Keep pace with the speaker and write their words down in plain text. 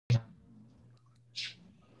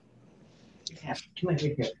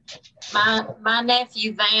My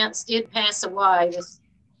nephew Vance did pass away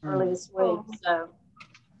early this week, so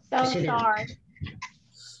sorry.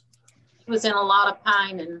 He was in a lot of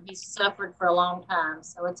pain and he's suffered for a long time,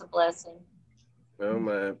 so it's a blessing. Oh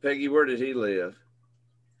my, Peggy, where did he live?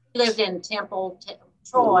 He lived in Temple,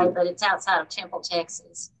 Troy, but it's outside of Temple,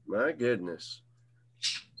 Texas. My goodness.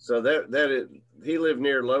 So he lived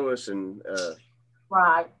near Lois and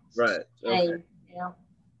right. Right. Okay. Yeah.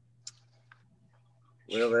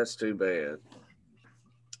 Well, that's too bad.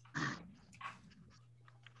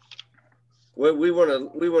 Well, we want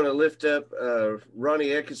to lift up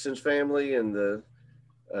Ronnie Atkinson's family and the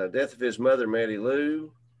death of his mother, Maddie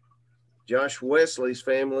Lou. Josh Wesley's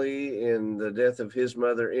family and the death of his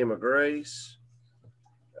mother, Emma Grace.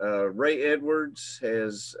 Ray Edwards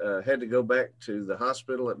has had to go back to the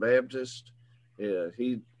hospital at Baptist.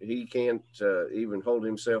 He can't even hold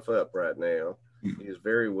himself up right now. He is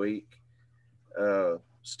very weak.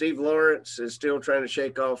 Steve Lawrence is still trying to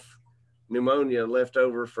shake off pneumonia left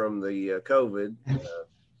over from the COVID.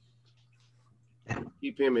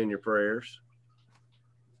 Keep him in your prayers.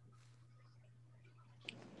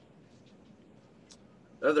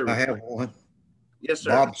 I have one. Yes,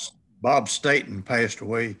 sir. Bob Staten passed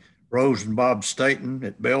away. Rose and Bob Staten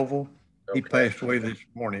at Belleville. Okay. He passed away this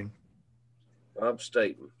morning. Bob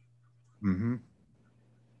Staten. Mm-hmm.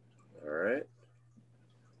 All right.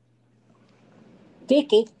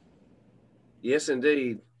 Vicky. Yes,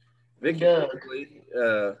 indeed. Vicky,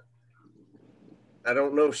 I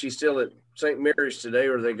don't know if she's still at St. Mary's today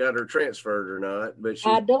or they got her transferred or not, but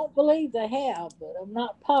I don't believe they have, but I'm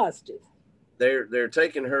not positive. They're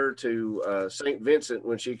taking her to St. Vincent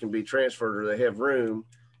when she can be transferred, or they have room,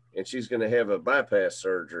 and she's going to have a bypass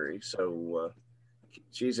surgery. So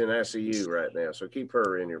she's in ICU right now. So keep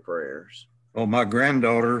her in your prayers. Well, my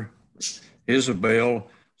granddaughter, Isabel,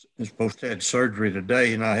 is supposed to have surgery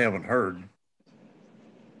today, and I haven't heard.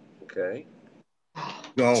 Okay.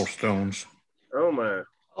 Gallstones. Oh, my.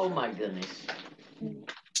 Oh, my goodness.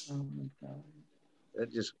 Oh, my God.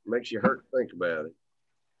 That just makes you hurt to think about it.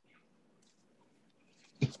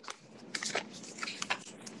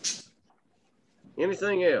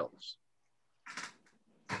 Anything else?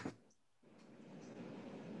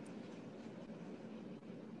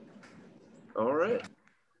 All right.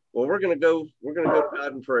 Well, we're gonna go to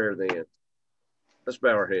God in prayer then. Let's bow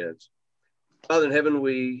our heads. Father in heaven,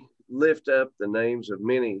 we lift up the names of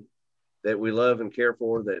many that we love and care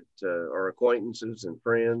for, that are acquaintances and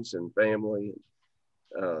friends and family.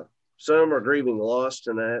 Some are grieving loss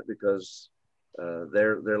tonight because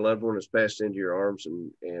their loved one has passed into your arms,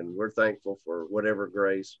 and we're thankful for whatever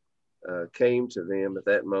grace came to them at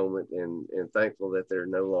that moment, and thankful that they're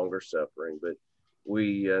no longer suffering. But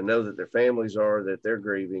we know that their families are, that they're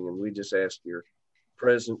grieving, and we just ask your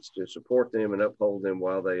presence to support them and uphold them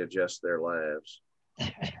while they adjust their lives.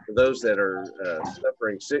 For those that are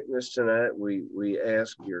suffering sickness tonight, we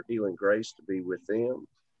ask your healing grace to be with them.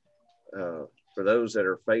 For those that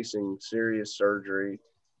are facing serious surgery,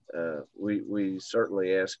 we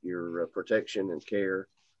certainly ask your protection and care,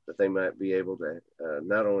 that they might be able to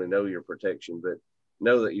not only know your protection, but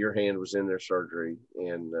know that your hand was in their surgery,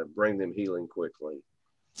 and bring them healing quickly.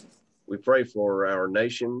 We pray for our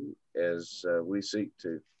nation as we seek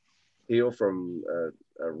to heal from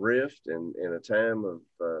a rift and a time of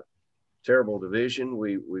terrible division.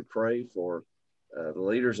 We pray for the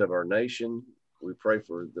leaders of our nation. We pray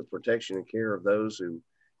for the protection and care of those who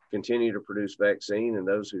continue to produce vaccine, and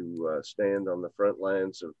those who stand on the front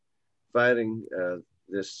lines of fighting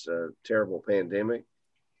this terrible pandemic.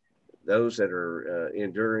 Those that are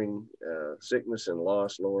enduring sickness and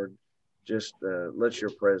loss, Lord, just let your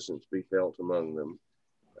presence be felt among them.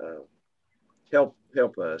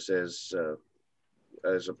 Help us as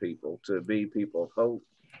a people to be people of hope,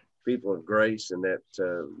 people of grace, and that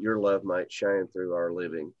your love might shine through our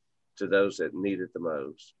living to those that need it the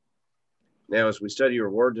most. Now, as we study your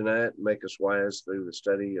word tonight, make us wise through the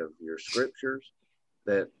study of your scriptures,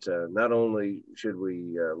 that not only should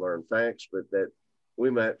we learn facts, but that we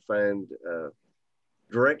might find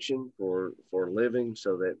direction for living,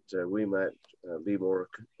 so that we might be more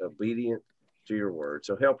obedient to your word.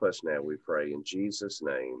 So help us now, we pray, in Jesus'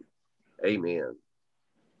 name. Amen.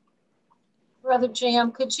 Brother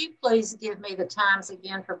Jim, could you please give me the times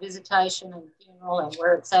again for visitation and funeral and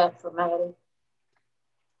where it's at for Maddie?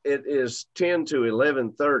 It is 10 to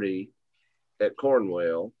 11:30 at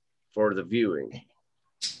Cornwell for the viewing.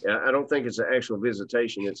 I don't think it's an actual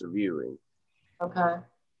visitation, it's a viewing. Okay.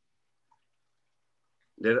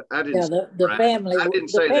 I didn't. Yeah, the family.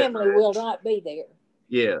 The family will not be there.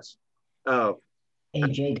 Yes.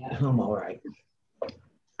 AJ got home all right.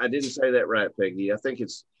 I didn't say that right, Peggy. I think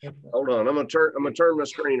it's, hold on. I'm going to turn my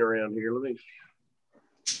screen around here. Let me.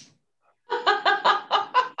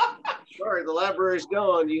 Sorry, the library's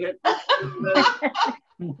gone. You had.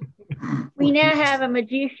 We now have a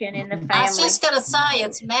magician in the family. I was just going to say,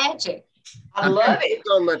 it's magic. I love it. It's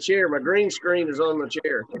on my chair. My green screen is on my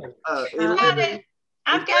chair.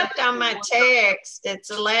 I've got it on my text. It's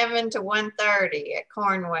 11 to 1:30 at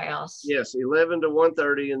Cornwell's. Yes, 11 to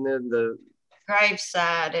 1:30, and then the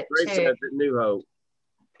Graveside at 2. Graveside at New Hope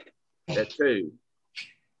at 2.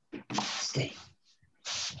 Stay.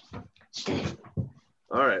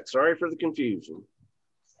 All right. Sorry for the confusion.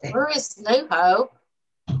 Where is New Hope?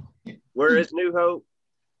 Where is New Hope?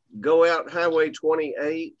 Go out Highway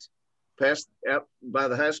 28, past out by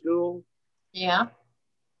the high school. Yeah.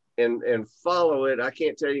 And follow it. I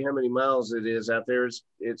can't tell you how many miles it is out there.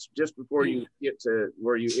 It's just before you get to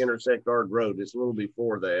where you intersect Ard Road. It's a little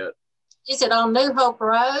before that. Is it on New Hope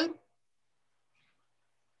Road?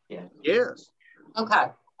 Yeah. Yes.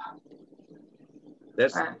 Okay.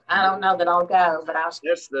 That's. I don't know that I'll go, but I'll.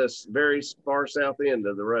 That's the very far south end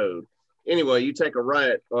of the road. Anyway, you take a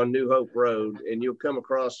right on New Hope Road, and you'll come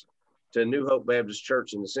across to New Hope Baptist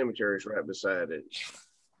Church, and the cemetery is right beside it.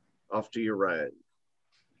 Off to your right.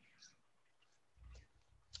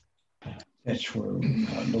 That's where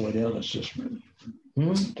Lloyd Ellis'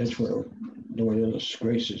 that's where Lloyd Ellis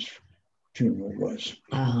Grace's funeral was.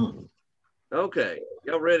 Okay,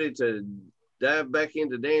 y'all ready to dive back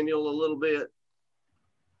into Daniel a little bit?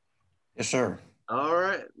 Yes, sir. All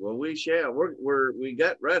right. Well, we shall. We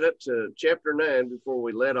got right up to chapter 9 before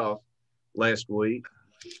we let off last week,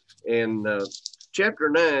 and chapter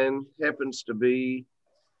 9 happens to be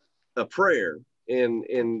a prayer. And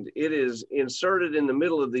it is inserted in the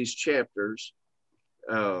middle of these chapters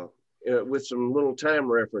with some little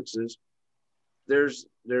time references. There's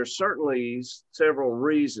certainly several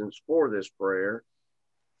reasons for this prayer.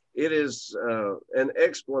 It is an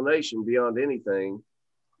explanation beyond anything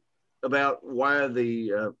about why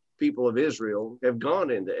the people of Israel have gone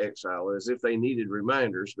into exile, as if they needed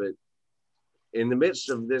reminders. But in the midst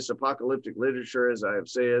of this apocalyptic literature, as I have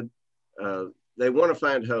said, they want to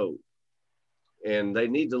find hope. And they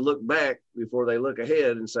need to look back before they look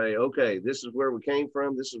ahead and say, okay, this is where we came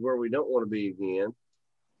from. This is where we don't want to be again.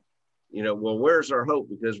 You know, well, where's our hope?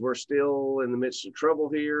 Because we're still in the midst of trouble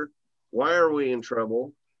here. Why are we in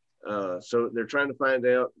trouble? So they're trying to find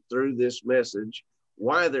out through this message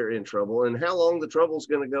why they're in trouble and how long the trouble is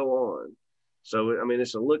going to go on. So, I mean,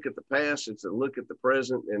 it's a look at the past, it's a look at the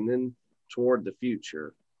present, and then toward the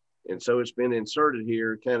future. And so it's been inserted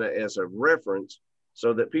here kind of as a reference,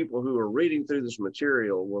 so that people who are reading through this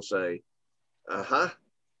material will say,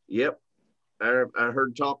 yep, I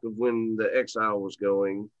heard talk of when the exile was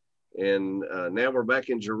going, and now we're back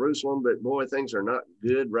in Jerusalem, but boy, things are not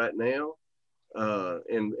good right now.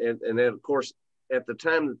 And then, of course, at the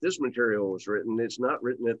time that this material was written, it's not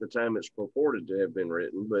written at the time it's purported to have been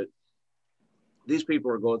written, but these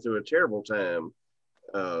people are going through a terrible time.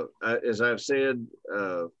 As I've said,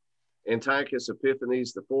 Antiochus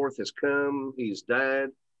Epiphanes IV has come, he's died,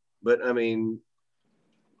 but I mean,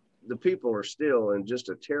 the people are still in just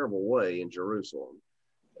a terrible way in Jerusalem.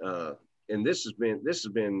 And this has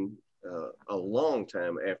been a long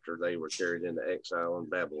time after they were carried into exile in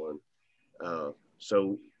Babylon.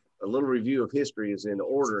 So a little review of history is in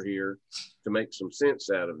order here to make some sense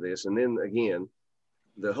out of this. And then again,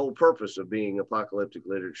 the whole purpose of being apocalyptic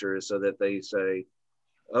literature is so that they say,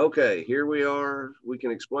 okay, here we are. We can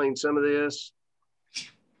explain some of this.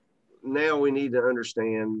 Now we need to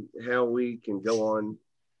understand how we can go on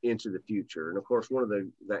into the future. And of course, one of the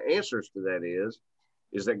answers to that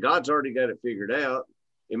is that God's already got it figured out.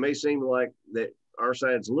 It may seem like that our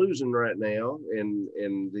side's losing right now and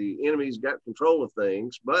the enemy's got control of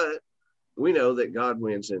things, but we know that God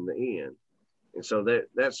wins in the end. And so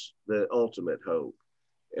that's the ultimate hope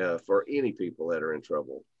for any people that are in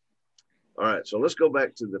trouble. All right, so let's go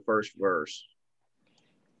back to the first verse.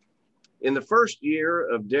 In the first year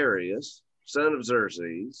of Darius, son of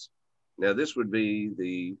Xerxes, now this would be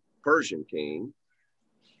the Persian king,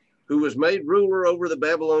 who was made ruler over the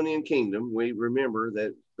Babylonian kingdom. We remember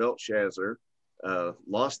that Belshazzar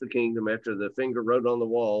lost the kingdom after the finger wrote on the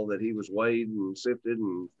wall that he was weighed and sifted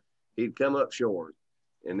and he'd come up short.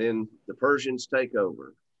 And then the Persians take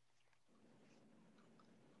over.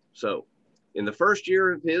 So, in the first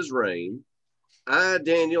year of his reign, I,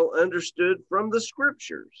 Daniel, understood from the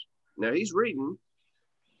scriptures. Now he's reading.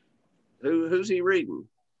 Who's he reading?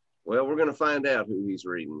 Well, we're going to find out who he's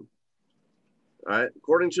reading. All right.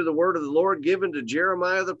 According to the word of the Lord given to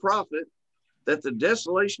Jeremiah the prophet, that the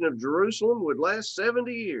desolation of Jerusalem would last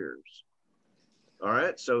 70 years. All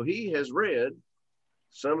right, so he has read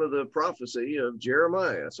some of the prophecy of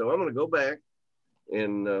Jeremiah. So I'm going to go back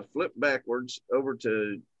and flip backwards over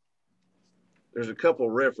to, there's a couple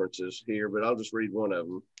references here, but I'll just read one of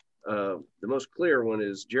them. The most clear one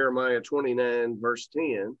is Jeremiah 29, verse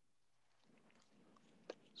 10.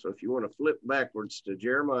 So if you want to flip backwards to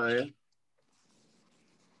Jeremiah,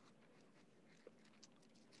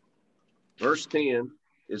 verse 10,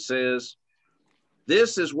 it says,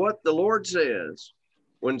 "This is what the Lord says.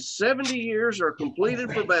 When 70 years are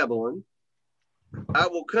completed for Babylon, I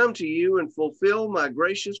will come to you and fulfill my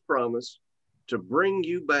gracious promise to bring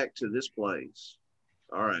you back to this place."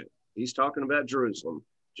 All right. He's talking about Jerusalem.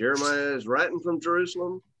 Jeremiah is writing from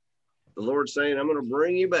Jerusalem. The Lord's saying, I'm going to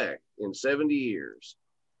bring you back in 70 years.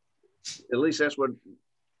 At least that's what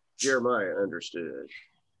Jeremiah understood.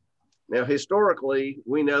 Now, historically,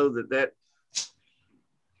 we know that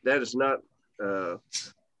is not the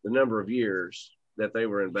number of years that they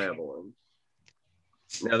were in Babylon.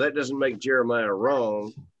 Now, that doesn't make Jeremiah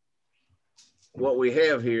wrong. What we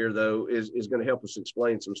have here, though, is going to help us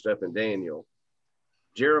explain some stuff in Daniel.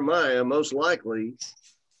 Jeremiah most likely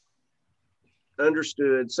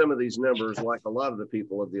understood some of these numbers like a lot of the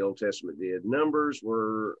people of the Old Testament did. Numbers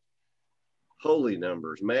were holy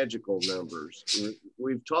numbers, magical numbers.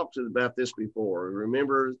 We've talked about this before.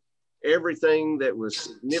 Remember, everything that was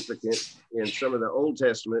significant in some of the Old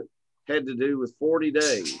Testament had to do with 40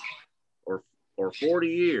 days or 40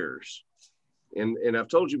 years. And I've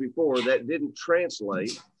told you before, that didn't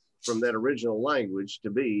translate from that original language to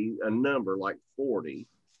be a number like 40.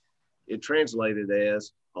 It translated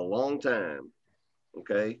as a long time.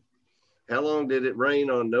 Okay. How long did it rain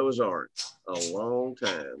on Noah's Ark? A long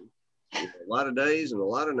time. A lot of days and a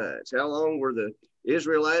lot of nights. How long were the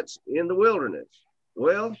Israelites in the wilderness?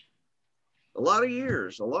 Well, a lot of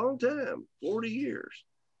years, a long time, 40 years.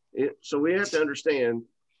 So we have to understand,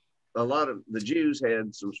 a lot of the Jews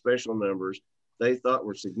had some special numbers they thought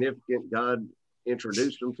were significant. God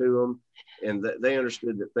introduced them to them, and they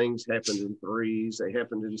understood that things happened in threes, they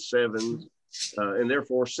happened in sevens, and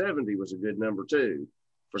therefore 70 was a good number too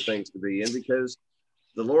for things to be in, because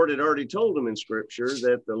the Lord had already told them in Scripture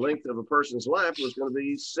that the length of a person's life was going to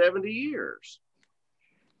be 70 years.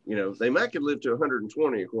 You know, they might could live to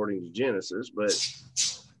 120 according to Genesis, but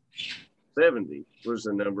 70 was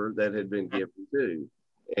the number that had been given to.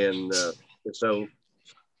 And so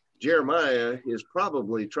Jeremiah is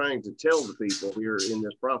probably trying to tell the people here in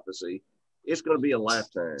this prophecy, it's going to be a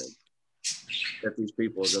lifetime that these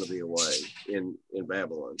people are going to be away in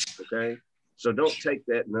Babylon, okay? So don't take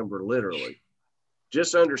that number literally.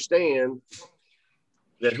 Just understand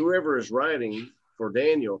that whoever is writing for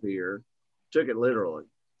Daniel here took it literally.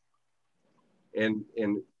 And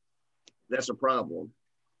that's a problem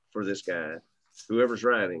for this guy. Whoever's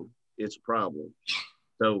writing, it's a problem.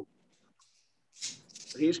 So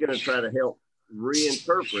he's going to try to help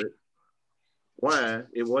reinterpret why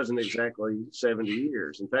it wasn't exactly 70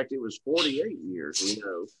 years. In fact, it was 48 years, we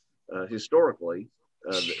know, historically,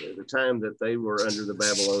 the time that they were under the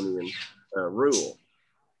Babylonian rule.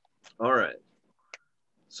 All right.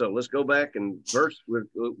 So let's go back and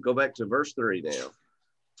we'll go back to verse 3 now.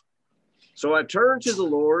 So I turned to the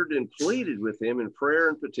Lord and pleaded with him in prayer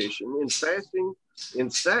and petition, in fasting, in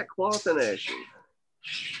sackcloth and ashes.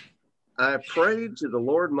 I prayed to the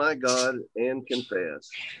Lord my God and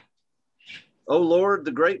confessed, O Lord,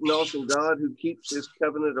 the great and awesome God who keeps his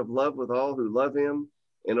covenant of love with all who love him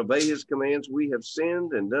and obey his commands, we have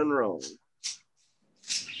sinned and done wrong.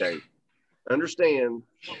 Okay. Understand,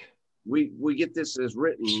 we get this as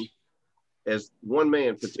written as one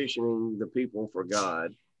man petitioning the people for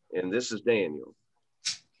God, and this is Daniel.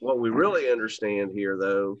 What we really understand here,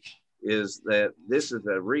 though, is that this is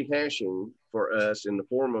a rehashing for us in the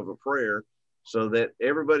form of a prayer, so that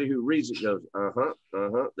everybody who reads it goes,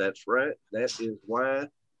 that's right. That is why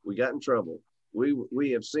we got in trouble.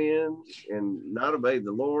 We have sinned and not obeyed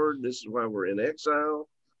the Lord. This is why we're in exile.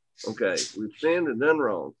 Okay, we've sinned and done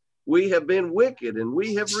wrong. We have been wicked and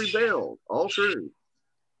we have rebelled. All true.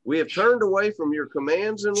 We have turned away from your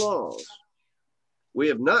commands and laws. We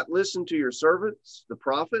have not listened to your servants, the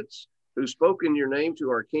prophets, who spoke in your name to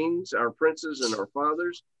our kings, our princes, and our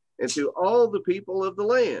fathers, and to all the people of the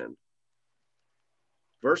land.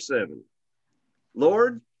 Verse 7,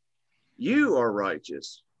 Lord, you are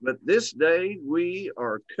righteous, but this day we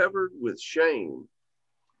are covered with shame.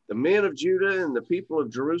 The men of Judah and the people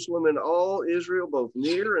of Jerusalem and all Israel, both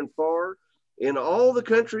near and far, in all the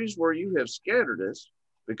countries where you have scattered us,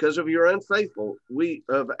 because of our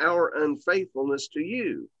unfaithfulness to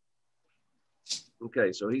you.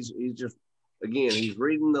 Okay, so he's just, again, he's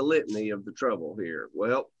reading the litany of the trouble here.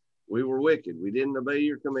 Well, We were wicked. We didn't obey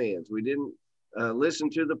your commands. We didn't listen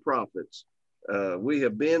to the prophets. We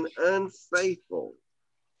have been unfaithful.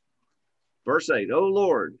 Verse 8, O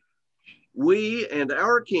Lord, we and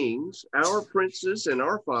our kings, our princes and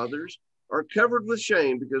our fathers are covered with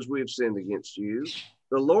shame because we have sinned against you.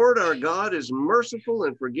 The Lord our God is merciful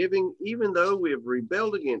and forgiving, even though we have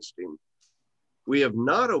rebelled against him. We have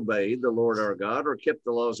not obeyed the Lord our God or kept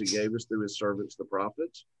the laws he gave us through his servants, the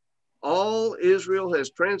prophets. All Israel has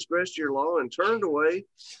transgressed your law and turned away,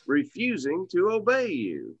 refusing to obey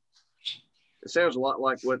you. It sounds a lot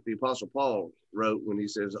like what the Apostle Paul wrote when he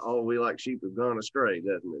says, all we like sheep have gone astray,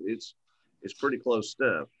 doesn't it? It's pretty close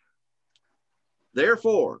stuff.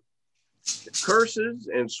 Therefore, the curses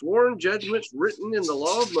and sworn judgments written in the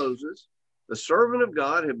law of Moses, the servant of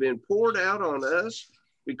God, have been poured out on us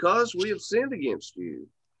because we have sinned against you.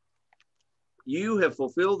 You have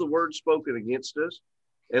fulfilled the word spoken against us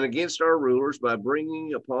and against our rulers by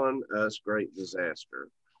bringing upon us great disaster.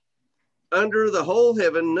 Under the whole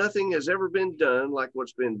heaven, nothing has ever been done like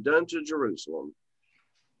what's been done to Jerusalem.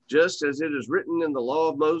 Just as it is written in the law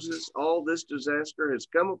of Moses, all this disaster has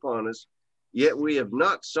come upon us, yet we have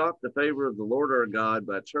not sought the favor of the Lord our God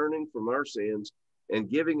by turning from our sins and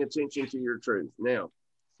giving attention to your truth. Now,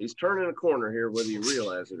 he's turning a corner here, whether you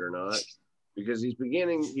realize it or not, because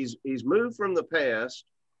he's moved from the past,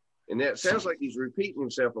 and that sounds like he's repeating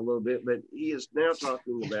himself a little bit, but he is now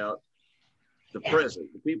talking about the present,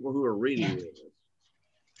 the people who are reading this.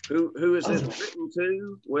 Who is this written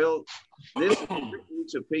to? Well, this is written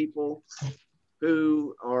to people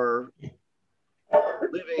who are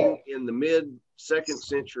living in the mid-2nd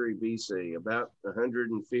century BC, about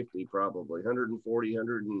 150 probably, 140,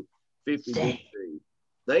 150 BC.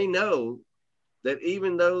 They know that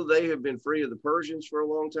even though they have been free of the Persians for a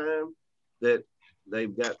long time, that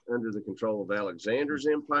they've got under the control of Alexander's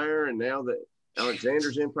empire, and now that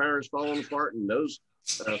Alexander's empire is falling apart, and those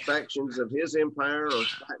factions of his empire are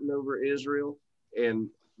fighting over Israel, and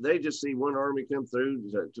they just see one army come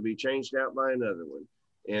through to be changed out by another one.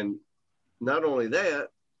 And not only that,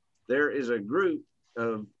 there is a group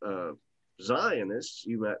of Zionists,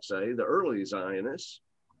 you might say, the early Zionists.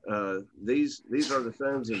 These are the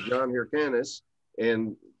sons of John Hyrcanus,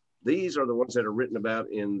 and these are the ones that are written about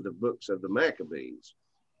in the books of the Maccabees.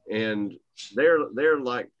 And they're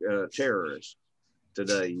like terrorists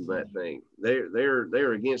today, you might think.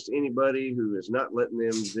 They're against anybody who is not letting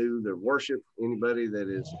them do their worship, anybody that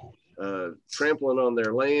is trampling on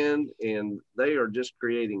their land, and they are just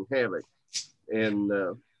creating havoc. And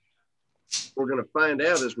we're going to find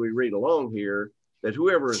out as we read along here that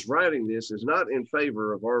whoever is writing this is not in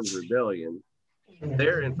favor of armed rebellion.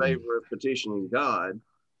 They're in favor of petitioning God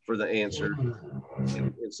for the answer.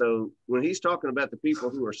 And so when he's talking about the people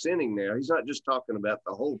who are sinning now, he's not just talking about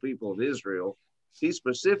the whole people of Israel. He's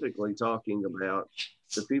specifically talking about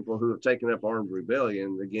the people who have taken up armed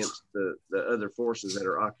rebellion against the other forces that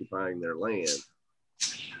are occupying their land.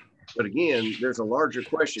 But again, there's a larger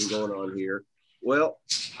question going on here. Well,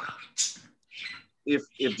 if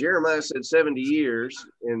Jeremiah said 70 years,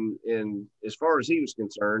 and as far as he was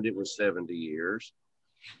concerned, it was 70 years.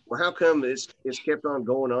 Well, how come it's kept on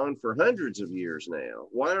going on for hundreds of years now?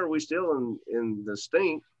 Why are we still in the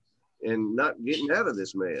stink and not getting out of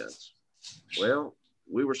this mess? Well,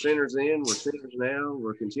 we were sinners then, we're sinners now,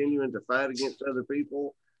 we're continuing to fight against other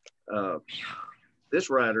people.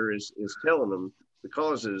 This writer is telling them the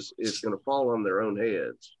causes is going to fall on their own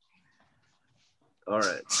heads. All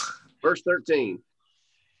right, verse 13.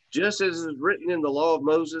 Just as is written in the law of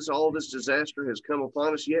Moses, all this disaster has come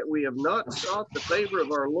upon us, yet we have not sought the favor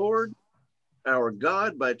of our Lord, our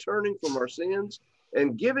God, by turning from our sins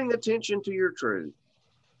and giving attention to your truth.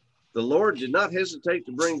 The Lord did not hesitate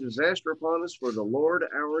to bring disaster upon us, for the Lord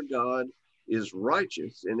our God is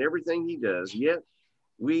righteous in everything he does, yet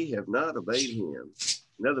we have not obeyed him.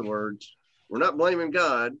 In other words, we're not blaming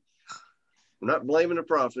God. We're not blaming the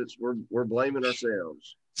prophets. We're blaming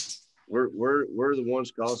ourselves. We're the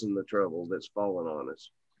ones causing the trouble that's fallen on us.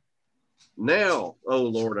 Now, O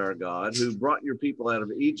Lord our God, who brought your people out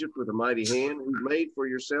of Egypt with a mighty hand, who made for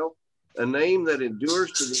yourself a name that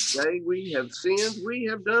endures to this day, we have sinned, we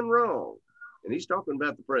have done wrong. And he's talking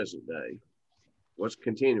about the present day, what's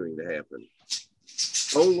continuing to happen.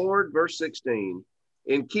 O Lord, verse 16,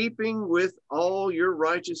 in keeping with all your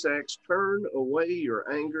righteous acts, turn away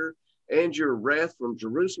your anger and your wrath from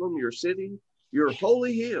Jerusalem, your city, your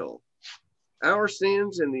holy hill. Our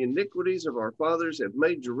sins and the iniquities of our fathers have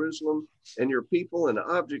made Jerusalem and your people an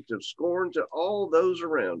object of scorn to all those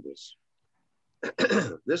around us.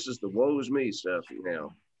 This is the woe's me stuff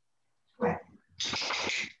now.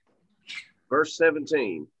 Verse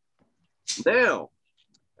 17. Now,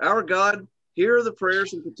 Our God, hear the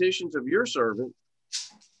prayers and petitions of your servant.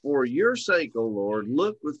 For your sake, O Lord,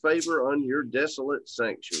 look with favor on your desolate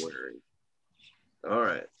sanctuary. All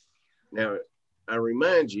right. Now, I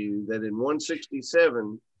remind you that in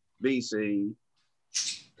 167 BC,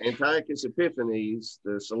 Antiochus Epiphanes,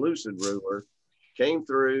 the Seleucid ruler, came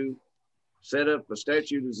through, set up a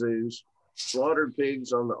statue to Zeus, slaughtered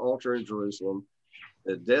pigs on the altar in Jerusalem.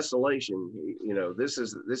 The desolation, you know, this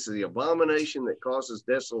is the abomination that causes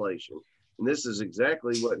desolation. And this is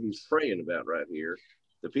exactly what he's praying about right here.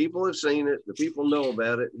 The people have seen it. The people know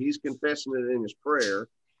about it. He's confessing it in his prayer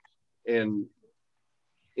and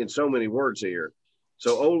in so many words here.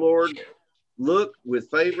 So, O Lord, look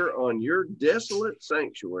with favor on your desolate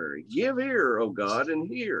sanctuary. Give ear, O God, and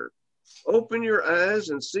hear. Open your eyes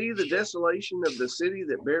and see the desolation of the city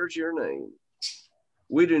that bears your name.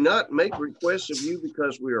 We do not make requests of you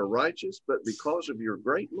because we are righteous, but because of your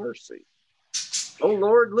great mercy. O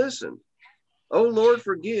Lord, listen. O Lord,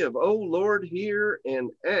 forgive. O Lord, hear and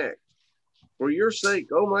act. For your sake,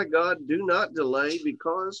 O my God, do not delay,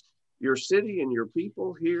 because your city and your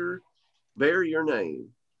people here bear your name.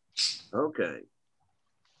 Okay.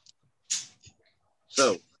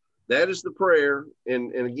 So that is the prayer.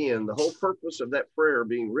 And again, the whole purpose of that prayer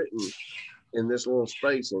being written in this little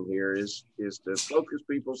space in here is to focus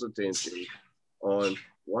people's attention on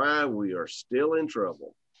why we are still in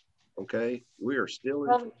trouble. Okay? We are still in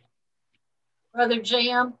trouble. Brother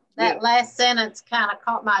Jim, that last sentence kind of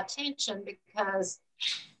caught my attention because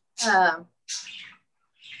it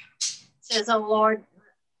says, oh Lord,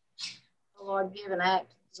 give an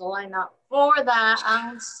act, delay not for thy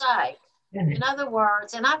own sake. In other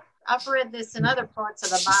words, and I've read this in other parts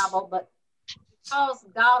of the Bible, but because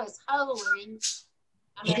God is holy,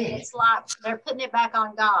 I mean, it's like they're putting it back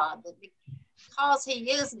on God. That because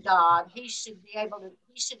he is God, he should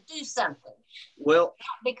do something. Well,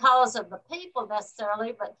 not because of the people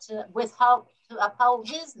necessarily, but to uphold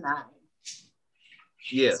his name.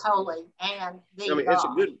 Yes. It's holy and the I mean,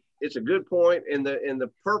 God. it's a good point. And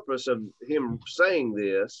the purpose of him saying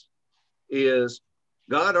this is,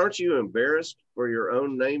 God, aren't you embarrassed for your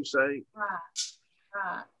own namesake?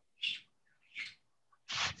 Right.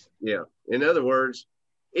 Yeah. In other words,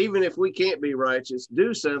 even if we can't be righteous,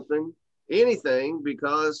 do something, anything,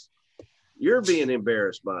 because you're being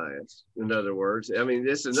embarrassed by us. In other words, I mean,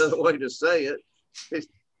 this is another way to say it.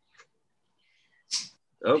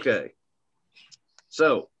 Okay.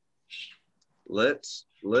 So let's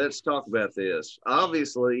talk about this.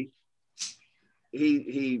 Obviously,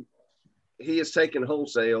 he has taken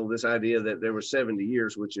wholesale this idea that there were 70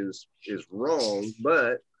 years, which is wrong,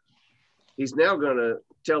 but he's now going to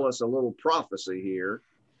tell us a little prophecy here.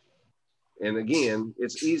 And again,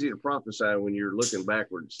 it's easy to prophesy when you're looking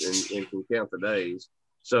backwards and can count the days.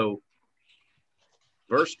 So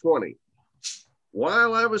verse 20,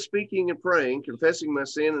 while I was speaking and praying, confessing my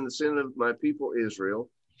sin and the sin of my people Israel,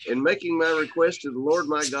 and making my request to the Lord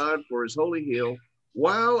my God for his holy hill,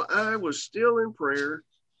 while I was still in prayer,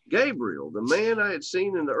 Gabriel, the man I had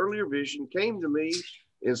seen in the earlier vision, came to me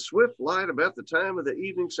in swift light about the time of the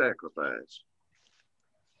evening sacrifice.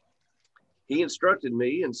 He instructed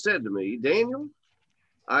me and said to me, Daniel,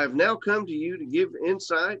 I have now come to you to give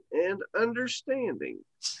insight and understanding.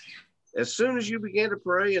 As soon as you began to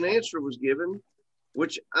pray, an answer was given,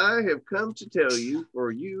 which I have come to tell you,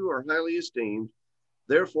 for you are highly esteemed.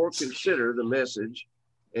 Therefore, consider the message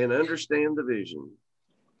and understand the vision.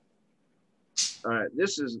 All right,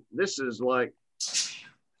 this is like,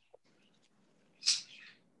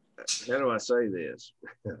 how do I say this?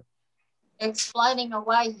 Explaining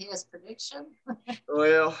away his prediction.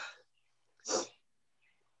 Well,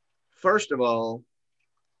 first of all,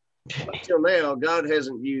 until now, God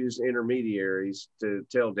hasn't used intermediaries to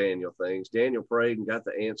tell Daniel things. Daniel prayed and got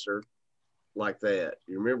the answer like that.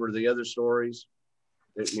 You remember the other stories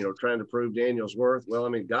that, trying to prove Daniel's worth? Well, I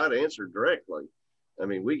mean, God answered directly. I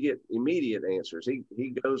mean, we get immediate answers. He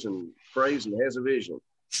goes and prays and has a vision.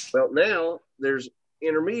 Well, now there's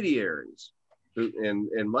intermediaries, and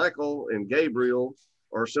Michael and Gabriel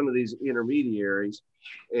are some of these intermediaries.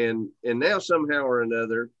 And now somehow or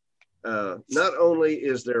another, not only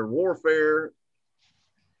is there warfare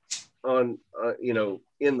on,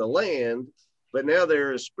 in the land, but now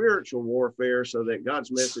there is spiritual warfare so that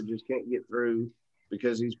God's messages can't get through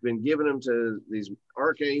because he's been giving them to these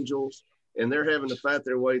archangels, and they're having to fight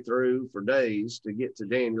their way through for days to get to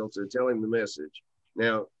Daniel to tell him the message.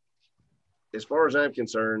 Now, as far as I'm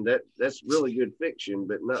concerned, that's really good fiction,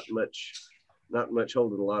 but not much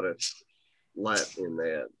holding a lot of light in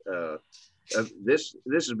that. This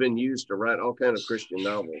has been used to write all kinds of Christian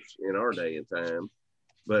novels in our day and time,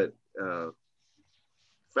 but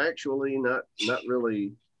factually not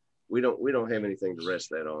really. We don't have anything to rest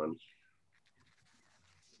that on.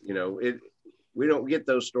 You know, we don't get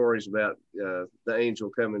those stories about the angel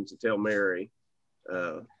coming to tell Mary,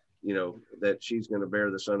 you know, that she's going to bear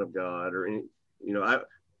the Son of God, or any, you know, I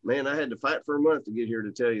had to fight for a month to get here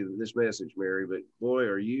to tell you this message, Mary, but boy,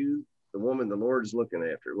 are you the woman the Lord is looking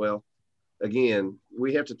after. Well, again,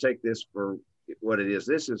 we have to take this for what it is.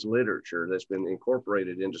 This is literature that's been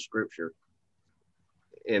incorporated into scripture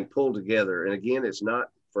and pulled together. And again, it's not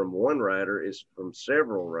from one writer, it's from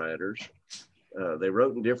several writers. They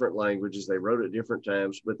wrote in different languages, they wrote at different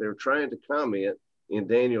times, but they're trying to comment in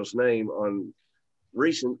Daniel's name on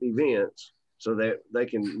recent events so that they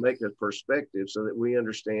can make a perspective so that we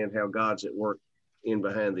understand how God's at work in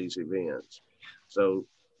behind these events. So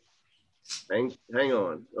hang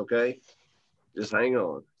on, okay? Just hang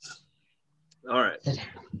on. All right.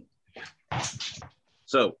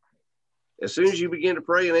 So as soon as you begin to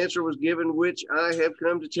pray, an answer was given, which I have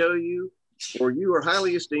come to tell you, for you are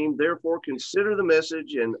highly esteemed. Therefore, consider the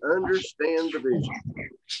message and understand the vision.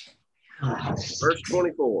 Verse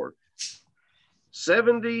 24.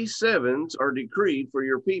 77s are decreed for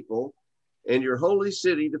your people and your holy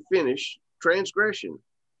city to finish transgression,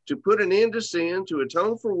 to put an end to sin, to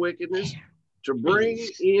atone for wickedness, to bring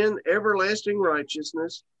in everlasting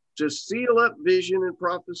righteousness, to seal up vision and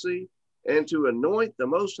prophecy, and to anoint the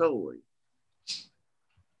most holy.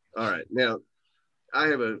 All right. Now, I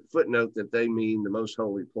have a footnote that they mean the most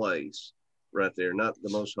holy place right there, not the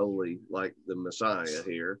most holy like the Messiah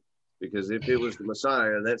here, because if it was the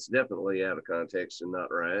Messiah, that's definitely out of context and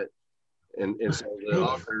not right. And so the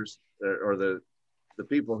authors or the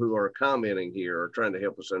people who are commenting here are trying to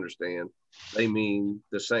help us understand. They mean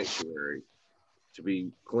the sanctuary to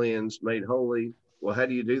be cleansed, made holy. Well, how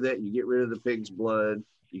do you do that? You get rid of the pig's blood,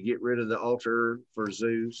 you get rid of the altar for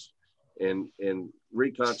Zeus, and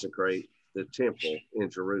reconsecrate the temple in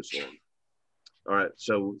Jerusalem. All right,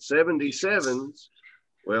 so 77s,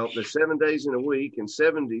 well, there's 7 days in a week, and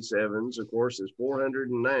 77s, of course, is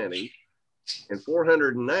 490. And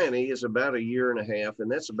 490 is about a year and a half, and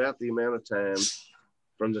that's about the amount of time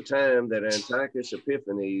from the time that Antiochus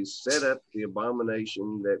Epiphanes set up the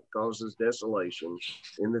abomination that causes desolation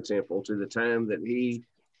in the temple to the time that he,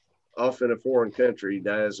 off in a foreign country,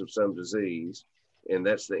 dies of some disease. And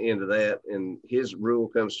that's the end of that. And his rule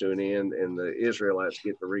comes to an end, and the Israelites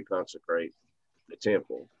get to reconsecrate the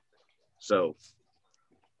temple. So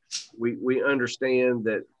we understand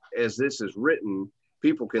that as this is written,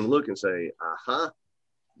 people can look and say, aha,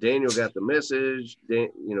 Daniel got the message.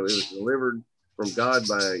 It was delivered from God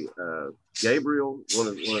by Gabriel, one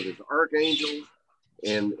of his archangels.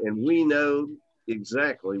 And we know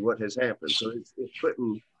exactly what has happened. So it's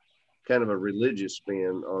putting kind of a religious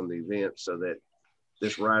spin on the event so that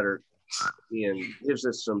this writer gives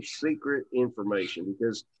us some secret information,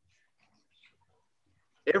 because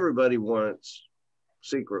everybody wants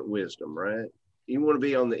secret wisdom, right? You want to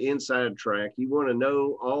be on the inside track. You want to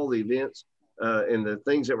know all the events and the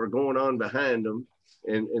things that were going on behind them.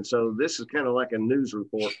 And so this is kind of like a news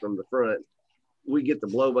report from the front. We get the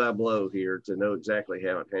blow by blow here to know exactly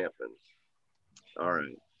how it happened. All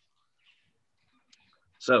right.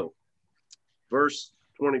 So verse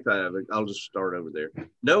 25, I'll just start over there.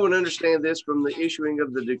 Know and understand this: from the issuing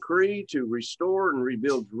of the decree to restore and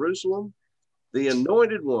rebuild Jerusalem, the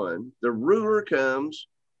anointed one, the ruler, comes,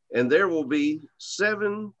 and there will be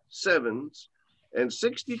 7 sevens and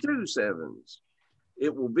 62 sevens.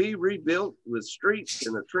 It will be rebuilt with streets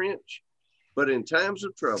and a trench, but in times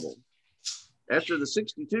of trouble. After the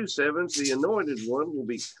 62 sevens, the anointed one will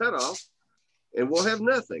be cut off and will have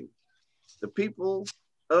nothing. The people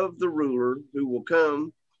of the ruler who will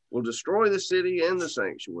come will destroy the city and the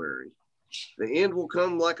sanctuary. The end will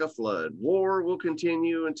come like a flood. War will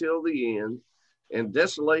continue until the end, and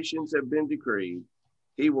desolations have been decreed.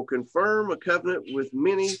 He will confirm a covenant with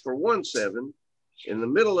many for 1 7. In the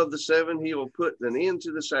middle of the 7, he will put an end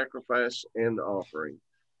to the sacrifice and the offering.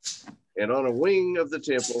 And on a wing of the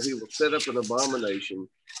temple, he will set up an abomination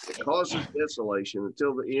that causes desolation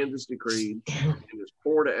until the end is decreed and is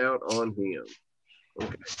poured out on him.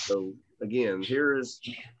 Okay, so again, here is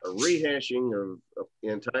a rehashing of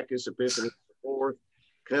Antiochus Epiphanes IV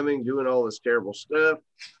coming, doing all this terrible stuff.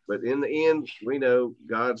 But in the end, we know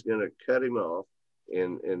God's going to cut him off.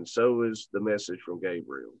 And so is the message from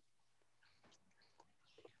Gabriel.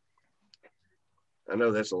 I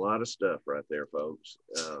know that's a lot of stuff right there, folks.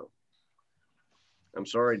 I'm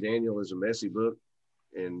sorry, Daniel is a messy book.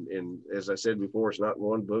 And as I said before, it's not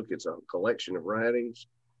one book, it's a collection of writings.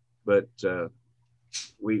 But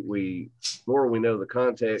we more we know the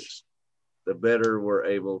context, the better we're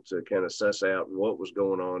able to kind of suss out what was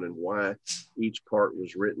going on and why each part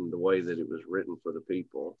was written the way that it was written for the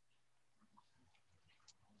people.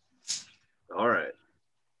 All right.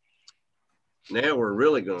 Now we're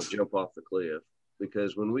really going to jump off the cliff,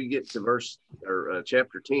 because when we get to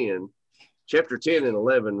chapter 10 and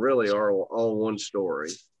 11 really are all one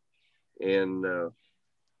story. And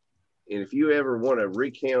if you ever want a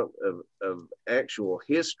recount of actual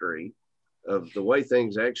history of the way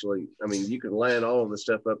things actually, I mean, you can line all of the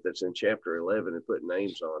stuff up that's in chapter 11 and put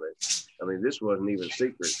names on it. I mean, this wasn't even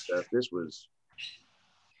secret stuff. This was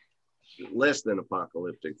less than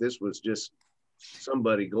apocalyptic. This was just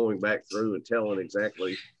somebody going back through and telling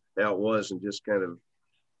exactly how it was, and just kind of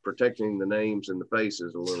protecting the names and the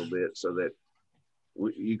faces a little bit, so that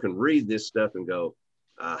you can read this stuff and go,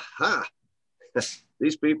 aha,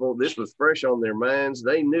 these people, this was fresh on their minds.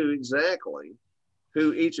 They knew exactly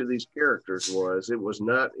who each of these characters was. It was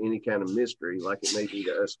not any kind of mystery like it may be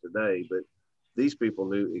to us today, but these people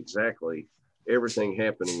knew exactly everything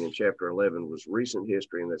happening in chapter 11 was recent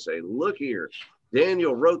history. And they say, look here,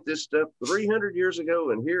 Daniel wrote this stuff 300 years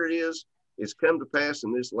ago, and here it is. It's come to pass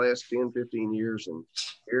in this last 10, 15 years, and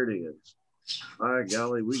here it is. By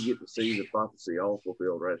golly, we get to see the prophecy all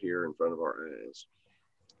fulfilled right here in front of our eyes.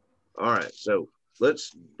 All right, so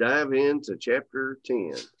let's dive into chapter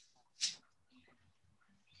 10.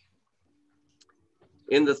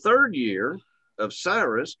 In the 3rd year of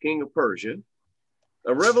Cyrus, king of Persia,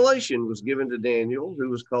 a revelation was given to Daniel, who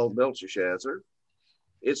was called Belteshazzar.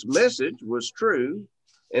 Its message was true,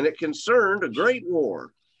 and it concerned a great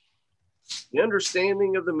war. The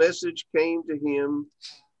understanding of the message came to him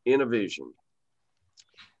in a vision.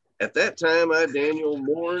 At that time, I, Daniel,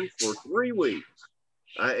 mourned for 3 weeks.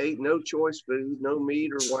 I ate no choice food, no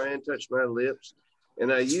meat or wine touched my lips,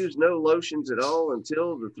 and I used no lotions at all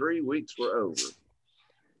until the 3 weeks were over.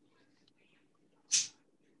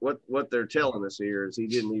 What they're telling us here is he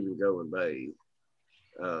didn't even go and bathe.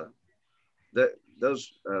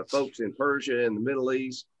 Those folks in Persia and the Middle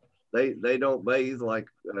East, they don't bathe like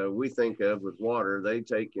we think of with water. They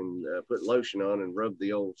take and put lotion on and rub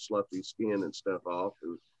the old sloughy skin and stuff off.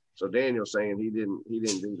 And so Daniel's saying he didn't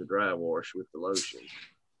do the dry wash with the lotion.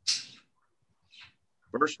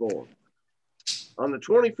 Verse 4. On the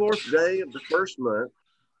 24th day of the 1st month,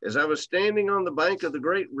 as I was standing on the bank of the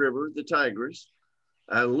great river, the Tigris,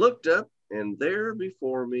 I looked up, and there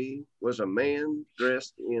before me was a man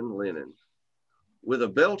dressed in linen, with a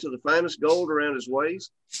belt of the finest gold around his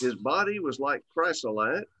waist. His body was like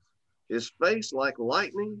chrysolite, his face like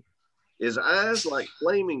lightning, his eyes like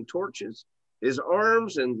flaming torches, his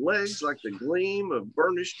arms and legs like the gleam of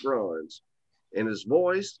burnished bronze, and his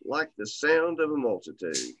voice like the sound of a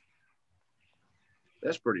multitude.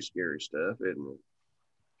 That's pretty scary stuff, isn't it?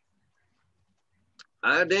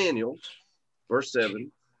 I, Daniel, verse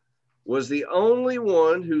 7, was the only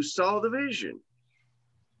one who saw the vision.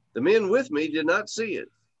 The men with me did not see it,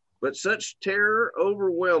 but such terror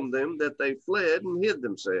overwhelmed them that they fled and hid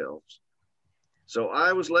themselves. So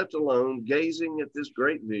I was left alone, gazing at this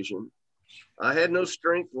great vision. I had no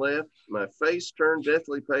strength left. My face turned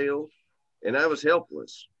deathly pale, and I was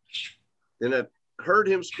helpless. Then I heard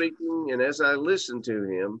him speaking, and as I listened to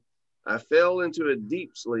him, I fell into a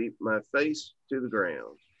deep sleep, my face to the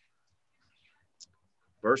ground.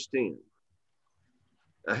 Verse 10.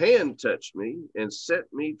 A hand touched me and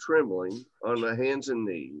set me trembling on my hands and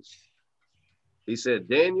knees. He said,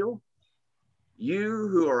 Daniel, you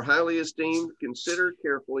who are highly esteemed, consider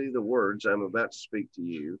carefully the words I'm about to speak to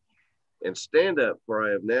you, and stand up, for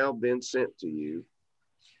I have now been sent to you.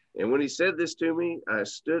 And when he said this to me, I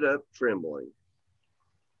stood up trembling.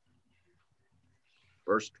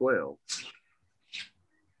 Verse 12.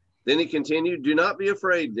 Then he continued, do not be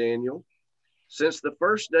afraid, Daniel. Since the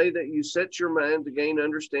first day that you set your mind to gain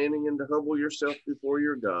understanding and to humble yourself before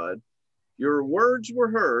your God, your words were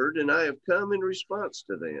heard, and I have come in response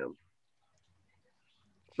to them.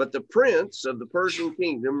 But the prince of the Persian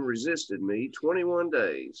kingdom resisted me 21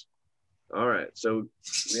 days. All right, so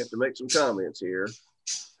we have to make some comments here.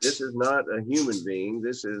 This is not a human being.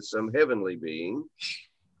 This is some heavenly being.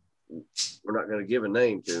 We're not going to give a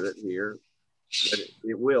name to it here, but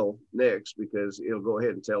it will next, because it'll go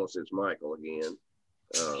ahead and tell us it's Michael again.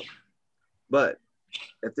 But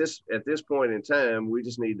at this point in time, we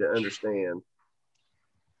just need to understand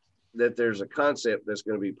that there's a concept that's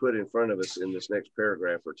going to be put in front of us in this next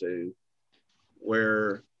paragraph or two,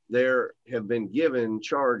 where there have been given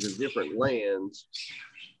charge of different lands,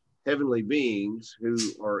 heavenly beings who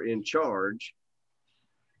are in charge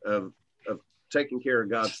of taking care of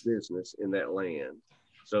God's business in that land.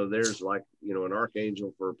 So there's, like, an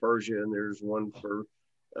archangel for Persia, and there's one for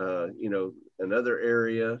you know, another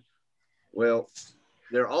area. Well,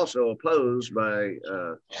 they're also opposed by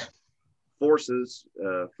forces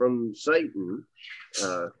from Satan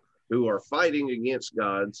who are fighting against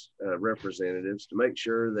God's representatives to make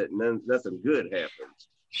sure that nothing good happens.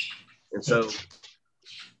 And so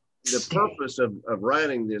the purpose of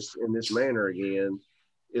writing this in this manner again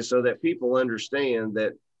is so that people understand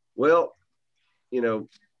that, well, you know,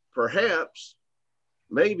 perhaps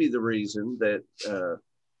maybe the reason that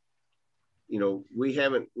you know, we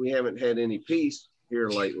haven't had any peace here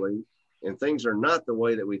lately, and things are not the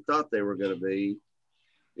way that we thought they were going to be,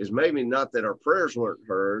 is maybe not that our prayers weren't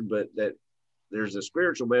heard, but that there's a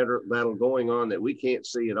spiritual battle going on that we can't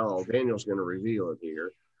see at all. Daniel's going to reveal it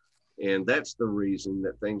here. And that's the reason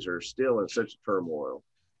that things are still in such turmoil.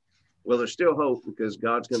 Well, there's still hope because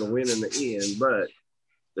God's going to win in the end, but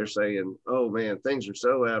they're saying, oh man, things are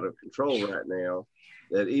so out of control right now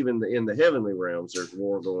that even in the heavenly realms, there's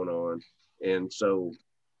war going on. And so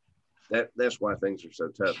that's why things are so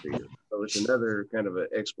tough here. So it's another kind of an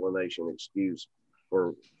explanation, excuse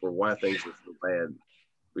for why things are so bad,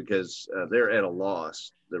 because they're at a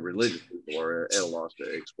loss. The religious people are at a loss to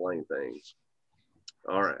explain things.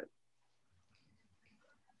 All right.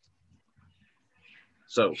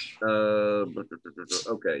 So,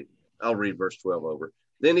 okay, I'll read verse 12 over.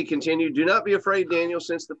 Then he continued, do not be afraid, Daniel,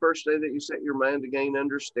 since the first day that you set your mind to gain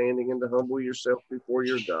understanding and to humble yourself before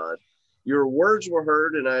your God. Your words were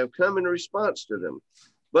heard, and I have come in response to them.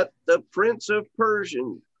 But the prince of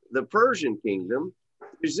the Persian kingdom,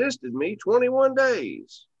 resisted me 21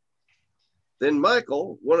 days. Then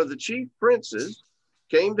Michael, one of the chief princes,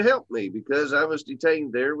 came to help me because I was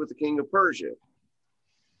detained there with the king of Persia.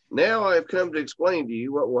 Now I have come to explain to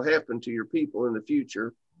you what will happen to your people in the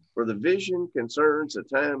future, for the vision concerns a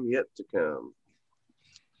time yet to come.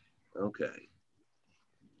 Okay.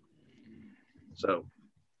 So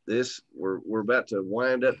this, we're about to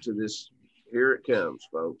wind up to this. Here it comes,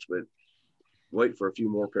 folks, but wait for a few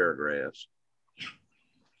more paragraphs.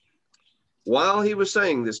 While he was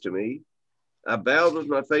saying this to me, I bowed with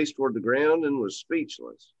my face toward the ground and was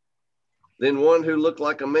speechless. Then one who looked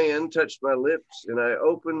like a man touched my lips, and I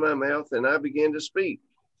opened my mouth and I began to speak.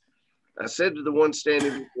 I said to the one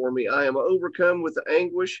standing before me, I am overcome with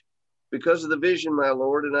anguish because of the vision, my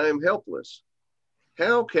Lord, and I am helpless.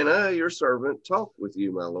 How can I, your servant, talk with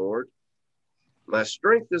you, my Lord? My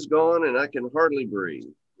strength is gone and I can hardly breathe.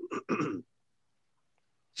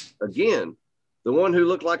 Again, the one who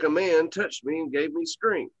looked like a man touched me and gave me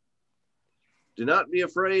strength. Do not be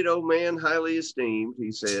afraid, O man highly esteemed,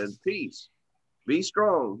 he said. Peace. Be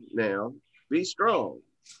strong now. Be strong.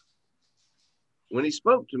 When he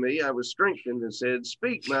spoke to me, I was strengthened and said,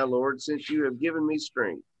 speak, my Lord, since you have given me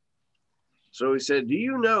strength. So he said, do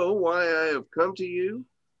you know why I have come to you?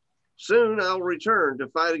 Soon I'll return to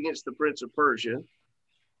fight against the prince of Persia.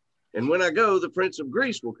 And when I go, the prince of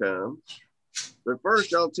Greece will come. But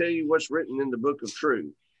first I'll tell you what's written in the book of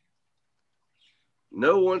truth.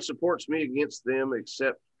 No one supports me against them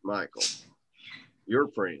except Michael, your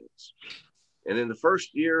prince. And in the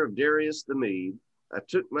first year of Darius the Mede, I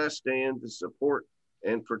took my stand to support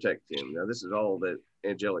and protect him. Now, this is all that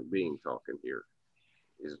angelic being talking here,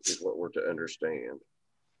 is what we're to understand.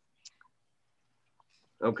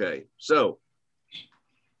 Okay, so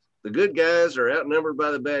the good guys are outnumbered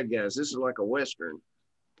by the bad guys. This is like a Western.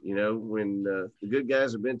 You know, when the good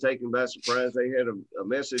guys have been taken by surprise, they had a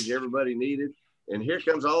message everybody needed. And here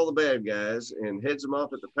comes all the bad guys and heads them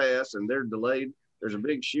off at the pass, and they're delayed. There's a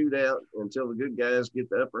big shootout until the good guys get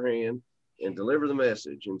the upper hand and deliver the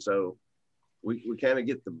message. And so we kind of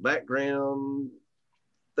get the background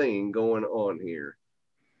thing going on here.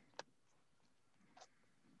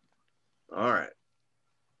 All right.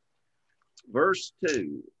 Verse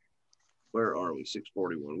 2. Where are we?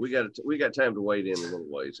 641. We got time to wait in a little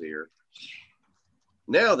ways here.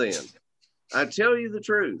 Now then, I tell you the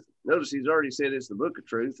truth. Notice he's already said it's the book of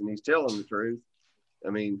truth, and he's telling the truth.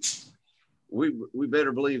 I mean, we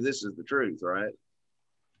better believe this is the truth, right?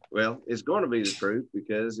 Well, it's going to be the truth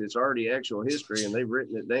because it's already actual history, and they've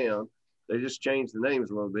written it down. They just changed the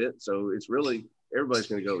names a little bit, so it's really, everybody's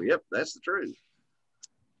going to go, yep, that's the truth.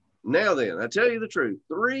 Now then, I tell you the truth.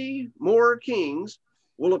 3 more kings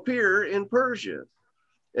will appear in Persia,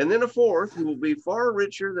 and then a 4th who will be far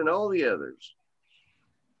richer than all the others.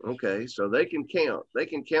 Okay, so they can count. They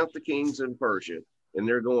can count the kings in Persia, and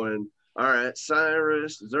they're going, all right,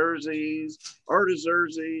 Cyrus, Xerxes,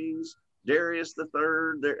 Artaxerxes, Darius the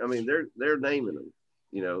Third. They're naming them.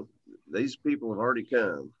 You know, these people have already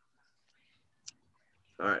come.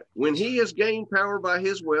 All right. When he has gained power by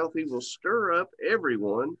his wealth, he will stir up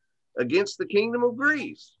everyone against the kingdom of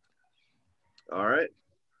Greece. All right.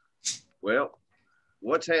 Well,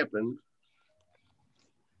 what's happened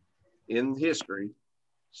in history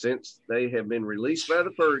since they have been released by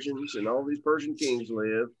the Persians and all these Persian kings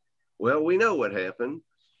lived? Well, we know what happened.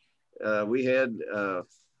 We had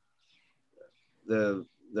the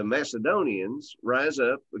Macedonians rise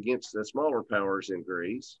up against the smaller powers in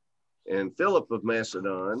Greece, and Philip of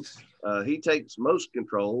Macedon, he takes most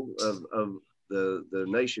control of the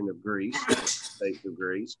nation of Greece, state of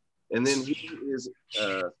Greece, and then he is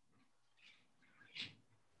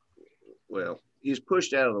he's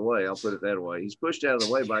pushed out of the way. I'll put it that way. He's pushed out of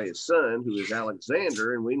the way by his son, who is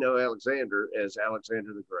Alexander, and we know Alexander as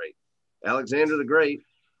Alexander the Great. Alexander the Great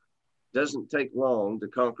doesn't take long to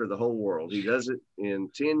conquer the whole world. He does it in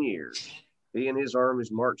 10 years. He and his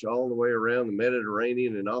armies march all the way around the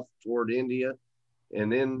Mediterranean and off toward India.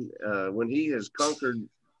 And then when he has conquered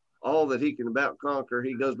all that he can about conquer,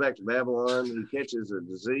 he goes back to Babylon, he catches a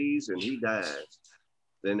disease, and he dies.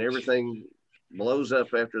 Then everything blows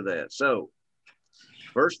up after that. So,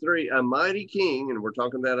 verse 3, a mighty king, and we're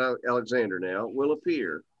talking about Alexander now, will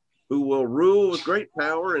appear, who will rule with great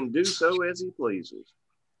power and do so as he pleases.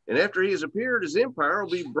 And after he has appeared, his empire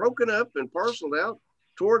will be broken up and parceled out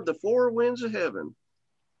toward the four winds of heaven.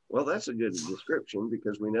 Well, that's a good description,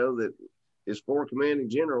 because we know that his four commanding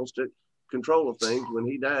generals took control of things when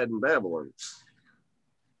he died in Babylon.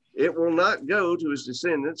 It will not go to his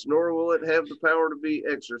descendants, nor will it have the power to be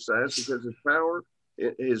exercised, because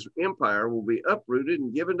his empire will be uprooted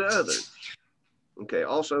and given to others. Okay,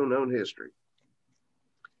 also known history.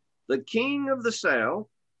 The king of the south.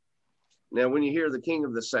 Now, when you hear the king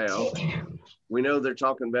of the south, we know they're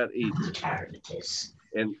talking about Egypt. I'm tired of this.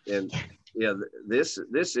 And yeah, this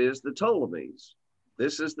is the Ptolemies.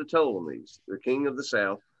 This is the Ptolemies. The king of the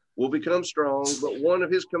south will become strong, but one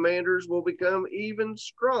of his commanders will become even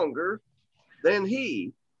stronger than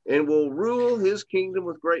he and will rule his kingdom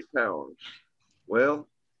with great power. Well,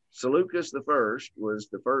 Seleucus I was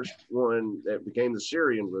the first one that became the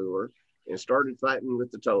Syrian ruler and started fighting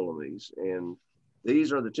with the Ptolemies. And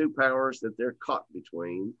these are the two powers that they're caught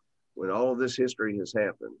between when all of this history has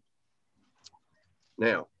happened.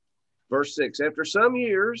 Now, verse 6, after some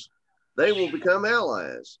years, they will become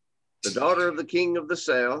allies. The daughter of the king of the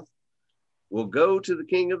south will go to the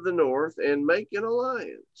king of the north and make an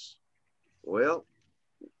alliance. Well,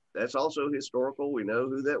 that's also historical. We know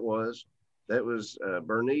who that was. That was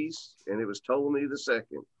Bernice, and it was Ptolemy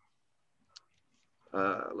II.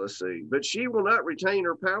 Let's see. But she will not retain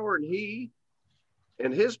her power,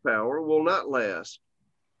 and his power will not last.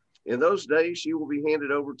 In those days, she will be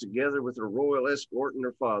handed over together with her royal escort and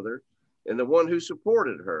her father, and the one who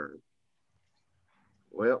supported her.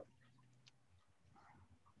 Well,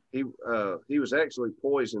 he was actually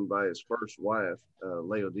poisoned by his first wife,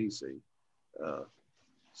 Laodice.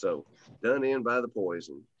 So done in by the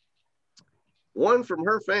poison. One from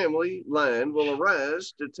her family line will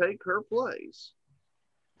arise to take her place.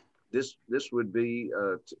 This would be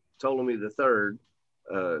Ptolemy III.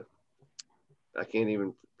 I can't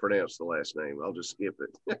even pronounce the last name. I'll just skip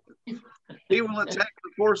it. He will attack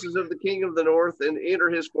the forces of the king of the north and enter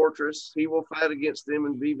his fortress. He will fight against them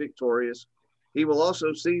and be victorious. He will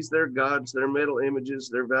also seize their gods, their metal images,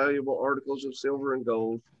 their valuable articles of silver and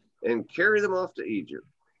gold, and carry them off to Egypt.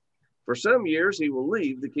 For some years, he will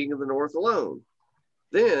leave the king of the north alone.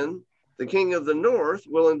 Then the king of the north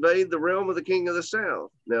will invade the realm of the king of the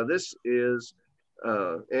south. Now, this is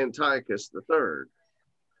Antiochus III.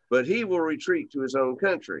 But he will retreat to his own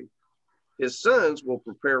country. His sons will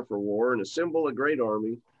prepare for war and assemble a great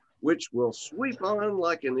army, which will sweep on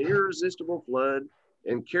like an irresistible flood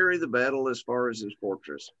and carry the battle as far as his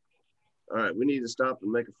fortress. All right, we need to stop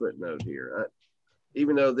and make a footnote here.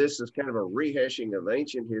 Even though this is kind of a rehashing of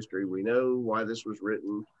ancient history, we know why this was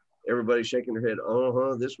written. Everybody's shaking their head,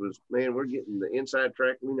 this was, man, we're getting the inside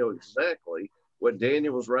track. We know exactly what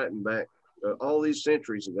Daniel was writing back all these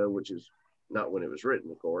centuries ago, which is not when it was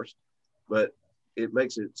written, of course, but it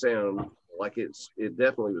makes it sound like it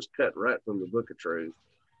definitely was cut right from the Book of Truth.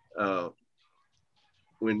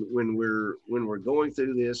 When we're going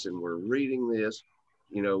through this and we're reading this,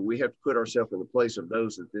 we have to put ourselves in the place of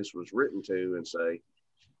those that this was written to and say,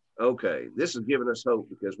 okay, this has given us hope,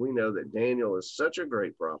 because we know that Daniel is such a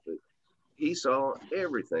great prophet. He saw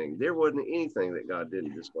everything. There wasn't anything that God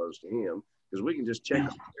didn't disclose to him, because we can just check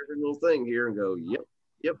every little thing here and go, yep.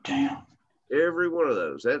 Damn. Every one of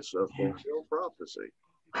those. That's a fulfilled prophecy.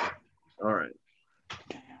 All right.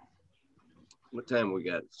 What time we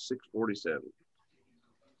got? 6:47.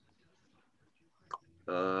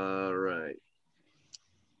 All right.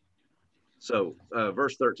 So,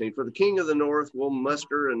 verse 13, for the king of the north will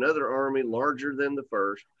muster another army larger than the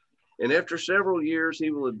first, And after several years,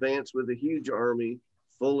 he will advance with a huge army,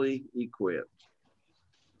 fully equipped.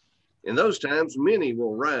 In those times, many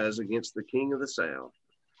will rise against the king of the south.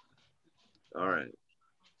 All right.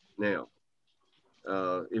 Now,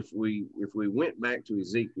 if we went back to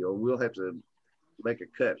Ezekiel, we'll have to make a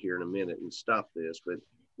cut here in a minute and stop this, but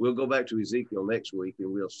we'll go back to Ezekiel next week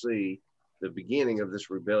and we'll see the beginning of this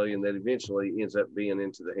rebellion that eventually ends up being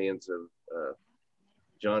into the hands of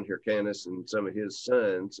John Hyrcanus and some of his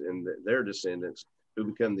sons and their descendants, who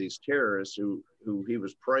become these terrorists who he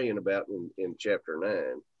was praying about in chapter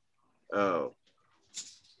 9.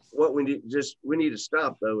 What we need to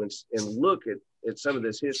stop though and look at some of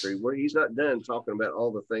this history where he's not done talking about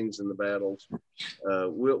all the things in the battles.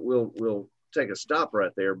 We'll take a stop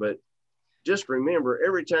right there, but just remember,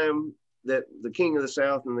 every time that the king of the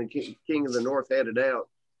south and the king of the north had it out,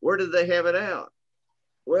 where did they have it out?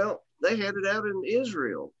 Well, they had it out in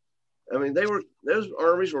Israel. I mean, those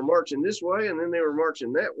armies were marching this way and then they were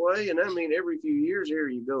marching that way. And I mean, every few years, here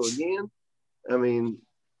you go again. I mean,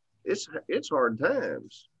 it's hard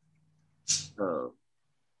times.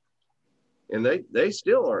 And they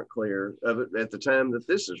still aren't clear of it at the time that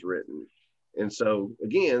this is written. And so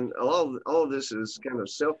again, all of this is kind of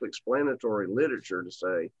self-explanatory literature to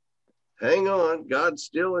say, hang on, God's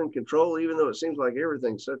still in control, even though it seems like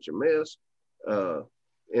everything's such a mess.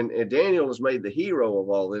 And Daniel is made the hero of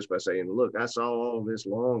all this by saying, look, I saw all this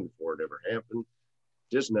long before it ever happened.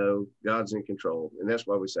 Just know God's in control. And that's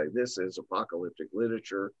why we say this is apocalyptic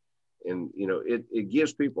literature. And, you know, it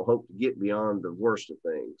gives people hope to get beyond the worst of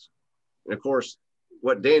things. And of course,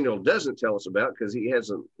 what Daniel doesn't tell us about, because he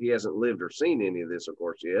hasn't lived or seen any of this, of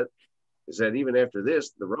course, yet, is that even after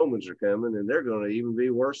this, the Romans are coming and they're going to even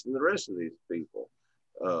be worse than the rest of these people.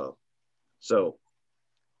 So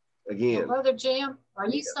again, well, Brother Jim, are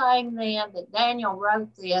you saying then that Daniel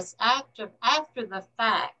wrote this after the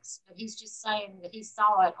facts, but he's just saying that he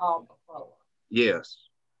saw it all before? Yes.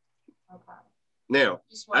 Okay. Now,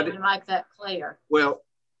 just wanted to make that clear. Well,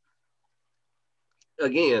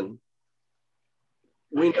 again,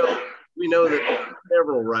 we know that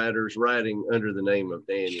several writers writing under the name of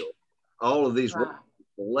Daniel. All of these were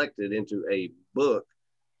collected into a book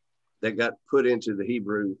that got put into the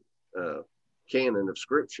Hebrew canon of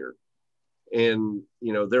Scripture. And,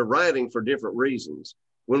 you know, they're writing for different reasons.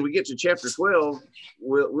 When we get to chapter 12,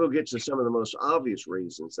 we'll get to some of the most obvious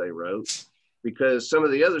reasons they wrote, because some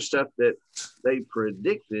of the other stuff that they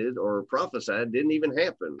predicted or prophesied didn't even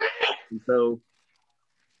happen. And so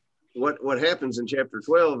what happens in chapter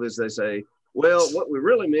 12 is they say, well, what we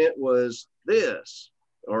really meant was this,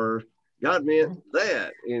 or God meant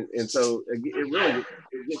that. And so it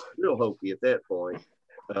gets real hokey at that point.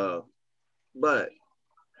 But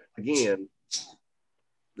again,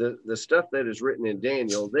 the stuff that is written in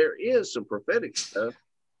Daniel, there is some prophetic stuff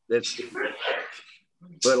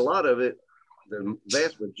but a lot of it, the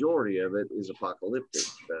vast majority of it, is apocalyptic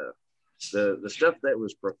stuff. The stuff that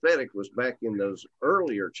was prophetic was back in those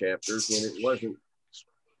earlier chapters when it wasn't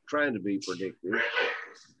trying to be predictive.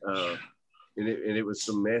 And it was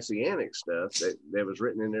some messianic stuff that was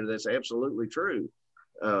written in there that's absolutely true.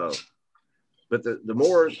 But the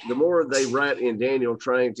more they write in Daniel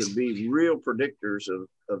trying to be real predictors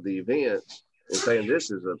of the events and saying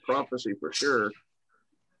this is a prophecy for sure,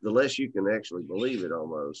 the less you can actually believe it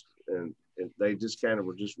almost. And they just kind of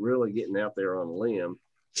were just really getting out there on a limb.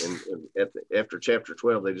 And after chapter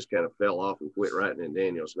 12, they just kind of fell off and quit writing in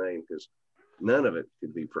Daniel's name because none of it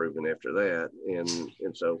could be proven after that.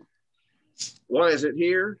 And so why is it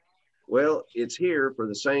here? Well, it's here for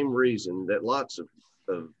the same reason that lots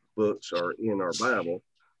of books are in our Bible.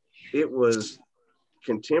 It was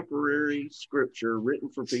contemporary scripture written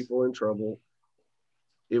for people in trouble.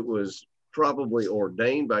 It was probably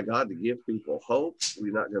ordained by God to give people hope.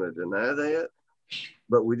 We're not going to deny that,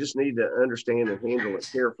 but we just need to understand and handle it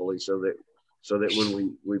carefully so that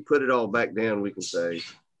when we put it all back down, we can say,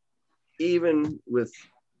 even with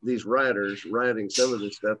these writers writing some of the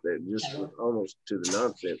stuff that just was almost to the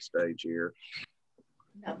nonsense stage here,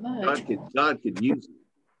 God could use it.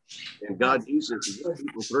 And God uses it to get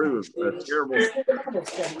people through a terrible.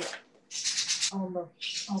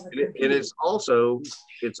 And it's also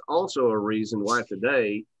a reason why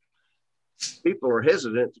today people are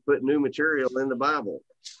hesitant to put new material in the Bible.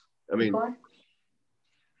 I mean,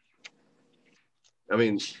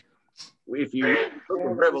 if you look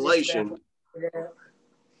at Revelation,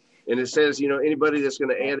 and it says, you know, anybody that's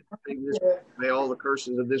going to add anything to this, may all the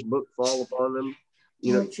curses of this book fall upon them.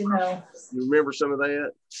 You remember some of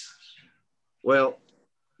that? Well,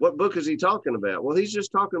 what book is he talking about? Well, he's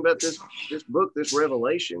just talking about this book, this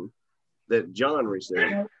Revelation, that John received.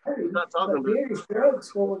 We're not talking about Gary's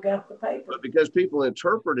drugstore got the paper. but because people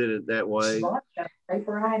interpreted it that way.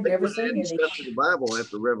 Paper I had They never put seen adding it. stuff to the Bible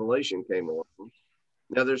after Revelation came along.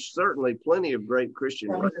 Now, there's certainly plenty of great Christian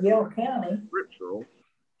From Yale County. scriptural.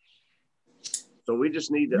 So we just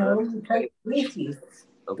need to. No, you take it with you.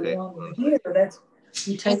 Okay. The one here, that's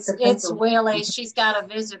you take It's, the paper. it's Willie. She's got a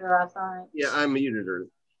visitor, I think. Yeah, I muted her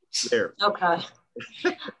there. Okay.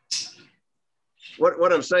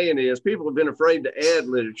 What I'm saying is people have been afraid to add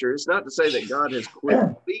literature. It's not to say that God has quit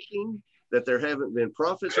speaking, that there haven't been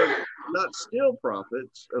prophets or not still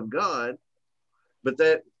prophets of God, but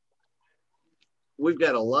that we've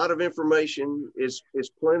got a lot of information. It's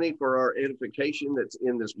plenty for our edification that's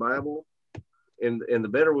in this Bible. And the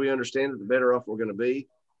better we understand it, the better off we're going to be.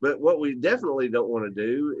 But what we definitely don't want to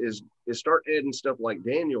do is start adding stuff like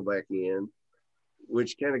Daniel back in,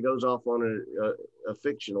 which kind of goes off on a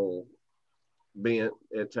fictional bent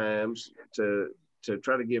at times to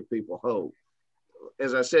try to give people hope.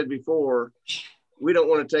 As I said before, we don't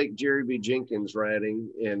want to take Jerry B. Jenkins' writing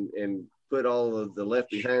and put all of the Left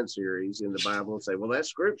Behind series in the Bible and say, well, that's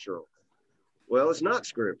scriptural. Well, it's not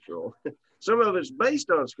scriptural. Some of it's based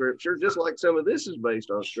on scripture, just like some of this is based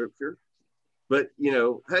on scripture. But, you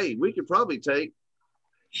know, hey, we could probably take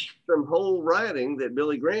some whole writing that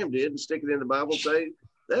Billy Graham did and stick it in the Bible and say,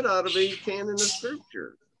 that ought to be canon of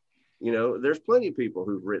scripture. You know, there's plenty of people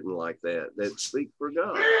who've written like that speak for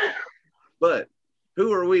God. But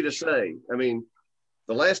who are we to say? I mean,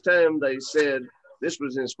 the last time they said this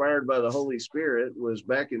was inspired by the Holy Spirit was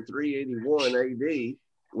back in 381 AD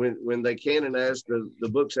when they canonized the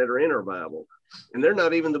books that are in our Bible. And they're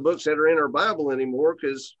not even the books that are in our Bible anymore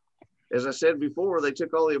because, as I said before, they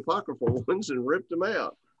took all the apocryphal ones and ripped them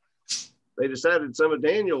out. They decided some of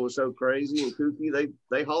Daniel was so crazy and kooky,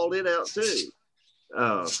 they hauled it out too.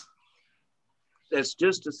 That's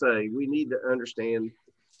just to say we need to understand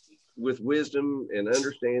with wisdom and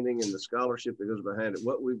understanding and the scholarship that goes behind it,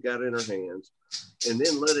 what we've got in our hands, and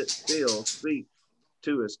then let it still speak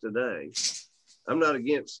to us today. I'm not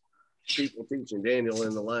against people teaching Daniel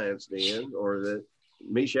in the lion's den or the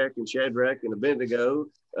Meshach and Shadrach and Abednego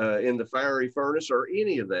in the fiery furnace or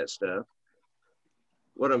any of that stuff.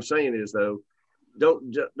 What I'm saying is, though,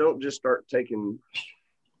 don't just start taking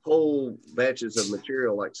whole batches of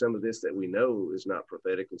material like some of this that we know is not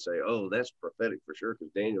prophetic and say, oh, that's prophetic for sure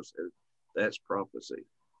because Daniel said that's prophecy.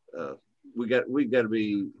 We've got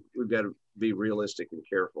to be realistic and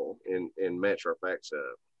careful and match our facts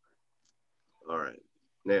up. All right,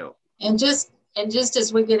 now. And just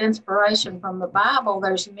as we get inspiration from the Bible,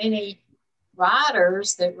 there's many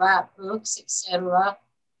writers that write books, etc.,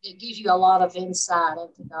 that give you a lot of insight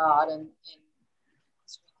into God and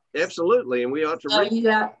absolutely, and we ought to read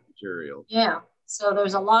material. Yeah, so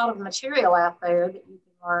there's a lot of material out there that you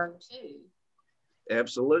can learn too.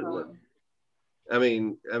 Absolutely. I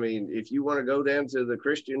mean, if you want to go down to the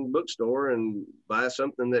Christian bookstore and buy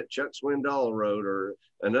something that Chuck Swindoll wrote or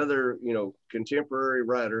another, contemporary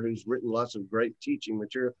writer who's written lots of great teaching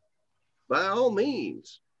material, by all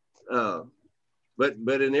means. But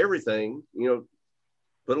in everything,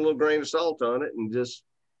 put a little grain of salt on it and just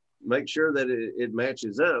make sure that it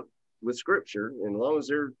matches up with scripture. And as long as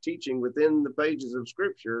they're teaching within the pages of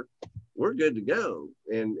scripture, we're good to go.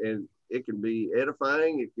 And it can be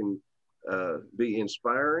edifying. It can be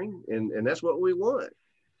inspiring. And that's what we want.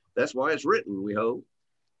 That's why it's written, we hope.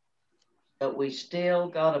 But we still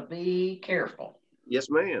got to be careful.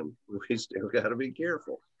 Yes, ma'am. We still got to be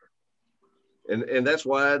careful. And that's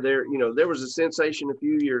why there was a sensation a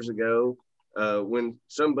few years ago when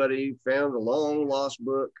somebody found a long lost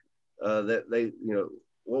book that they,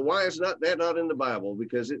 well, why is that not in the Bible?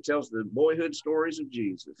 Because it tells the boyhood stories of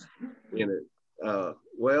Jesus in it.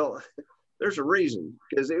 Well, there's a reason,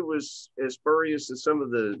 because it was as spurious as some of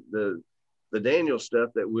the Daniel stuff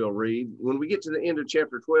that we'll read. When we get to the end of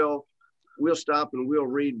chapter 12, we'll stop and we'll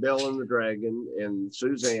read Bel and the Dragon and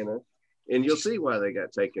Susanna, and you'll see why they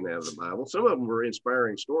got taken out of the Bible. Some of them were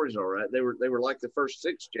inspiring stories, all right. They were like the first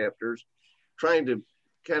 6 chapters, trying to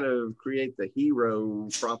kind of create the hero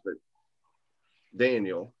prophet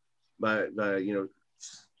Daniel by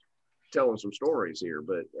telling some stories here,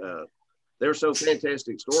 but they're so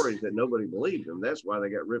fantastic stories that nobody believed them. That's why they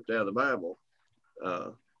got ripped out of the Bible,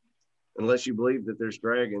 unless you believe that there's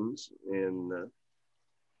dragons and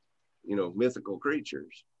mythical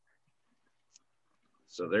creatures.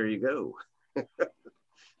 So there you go.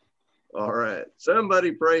 All right,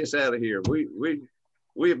 somebody pray us out of here.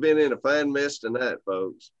 We have been in a fine mess tonight,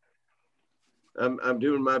 folks. I'm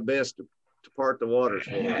doing my best to part the waters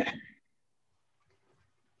for us.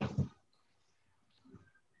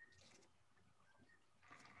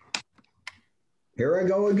 Here I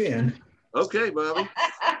go again. Okay, Bobby.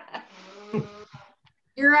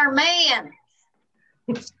 You're our man.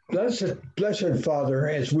 Blessed Father,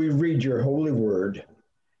 as we read your holy word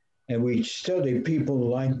and we study people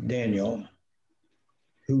like Daniel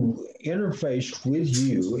who interfaced with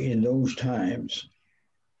you in those times,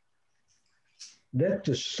 let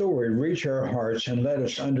the story reach our hearts and let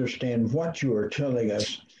us understand what you are telling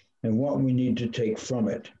us and what we need to take from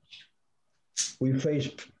it. We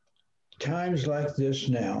face times like this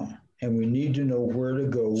now, and we need to know where to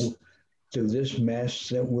go through this mess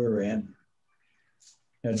that we're in.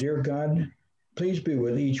 Now, dear God, please be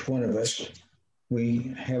with each one of us.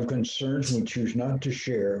 We have concerns we choose not to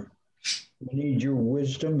share. We need your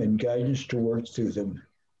wisdom and guidance to work through them.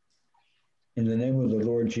 In the name of the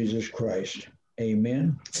Lord Jesus Christ,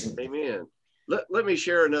 amen. Amen. Let me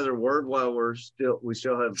share another word while we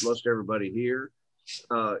still have most everybody here.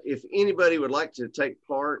 If anybody would like to take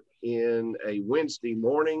part in a Wednesday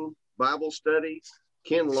morning Bible study,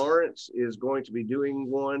 Ken Lawrence is going to be doing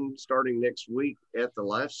one starting next week at the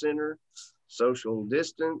Life Center, social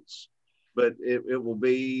distance, but it will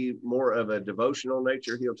be more of a devotional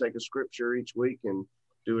nature. He'll take a scripture each week and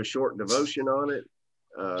do a short devotion on it.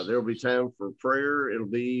 There'll be time for prayer. It'll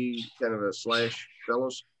be kind of a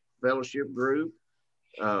 / fellowship group.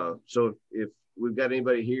 So if we've got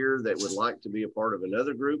anybody here that would like to be a part of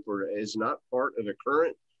another group or is not part of a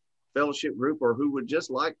current fellowship group, or who would just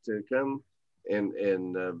like to come and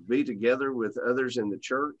be together with others in the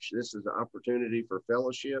church, this is the opportunity for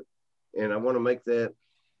fellowship. And I want to make that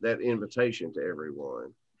invitation to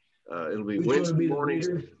everyone. It'll be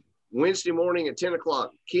Wednesday morning at 10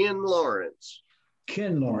 o'clock. Ken Lawrence. He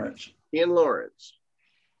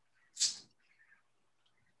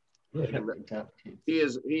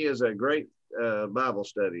is a great Bible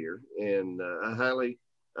studier, and I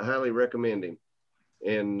highly recommend him.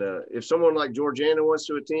 And if someone like Georgiana wants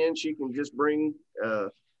to attend, she can just bring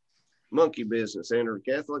monkey business and her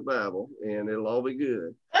Catholic Bible, and it'll all be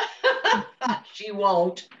good. She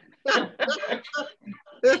won't.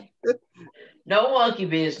 No monkey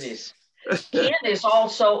business. Ken is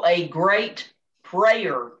also a great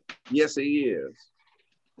prayer. Yes, he is.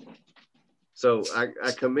 So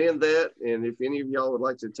I commend that. And if any of y'all would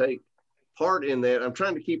like to take part in that, I'm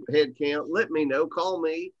trying to keep a head count. Let me know, call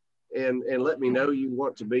me and let me know you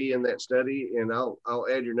want to be in that study. And I'll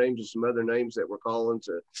add your name to some other names that we're calling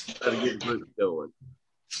to try to get the group going.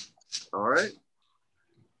 All right.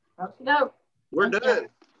 No. We're done.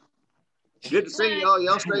 Good to see y'all.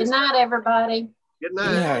 Y'all stay safe. Good night, everybody. Good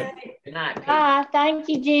night. Good night. Bye. Thank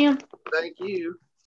you, Jim. Thank you.